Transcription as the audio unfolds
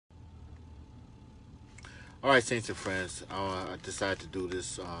All right, saints and friends, I decided to do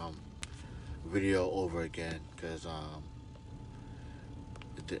this video over again because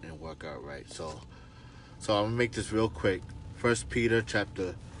it didn't work out right. So I'm gonna make this real quick. First Peter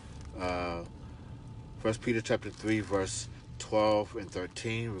chapter, uh, First Peter chapter 3, verse 12 and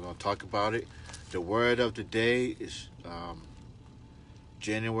 13. We're gonna talk about it. The word of the day is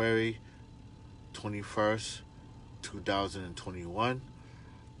January 21st, 2021.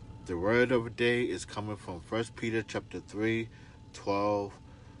 The word of the day is coming from First Peter chapter 3, 12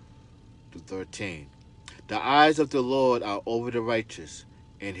 to 13. The eyes of the Lord are over the righteous,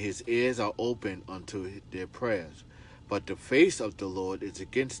 and his ears are open unto their prayers. But the face of the Lord is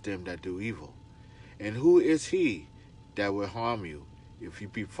against them that do evil. And who is he that will harm you, if you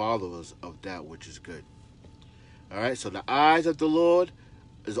be followers of that which is good? All right, so the eyes of the Lord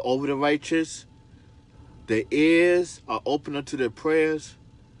is over the righteous. The ears are open unto their prayers,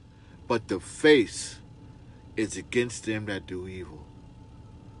 but the face is against them that do evil.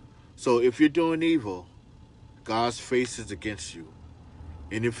 So if you're doing evil, God's face is against you.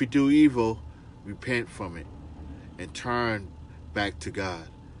 And if you do evil, repent from it and turn back to God,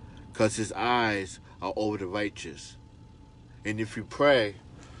 because his eyes are over the righteous. And if you pray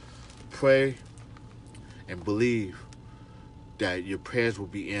and believe that your prayers will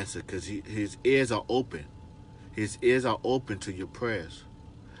be answered, because his ears are open. His ears are open to your prayers.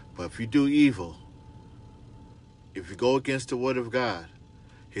 But if you do evil, if you go against the word of God,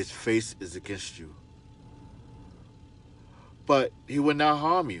 his face is against you. But he will not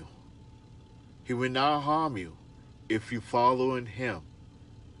harm you. He will not harm you if you follow in him.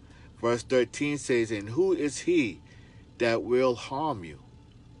 Verse 13 says, and who is he that will harm you,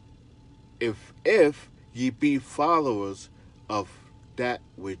 if ye be followers of that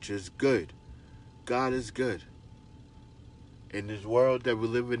which is good? God is good. And this world that we're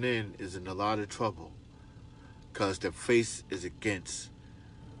living in is in a lot of trouble, because the face is against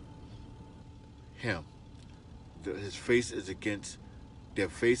him. His face is against, their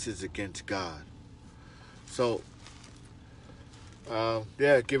face is against God. So,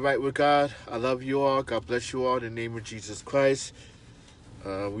 get right with God. I love you all. God bless you all in the name of Jesus Christ.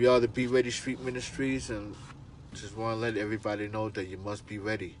 We are the Be Ready Street Ministries, and just want to let everybody know that you must be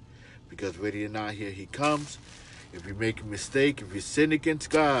ready, because ready or not, here he comes. If you make a mistake, if you sin against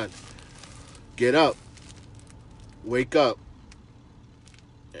God, get up, wake up,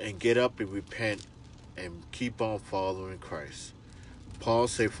 and get up and repent and keep on following Christ. Paul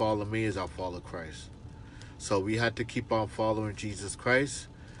said, follow me as I follow Christ. So we have to keep on following Jesus Christ.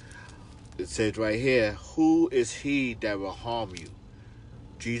 It says right here, who is he that will harm you?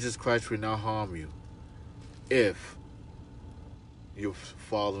 Jesus Christ will not harm you if you're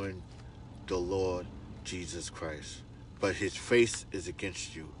following the Lord Jesus Christ. But his face is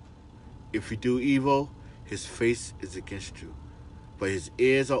against you. If you do evil, his face is against you. But his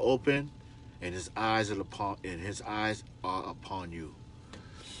ears are open, and his eyes are upon you.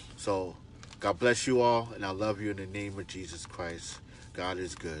 So God bless you all, and I love you in the name of Jesus Christ. God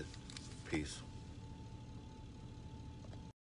is good. Peace.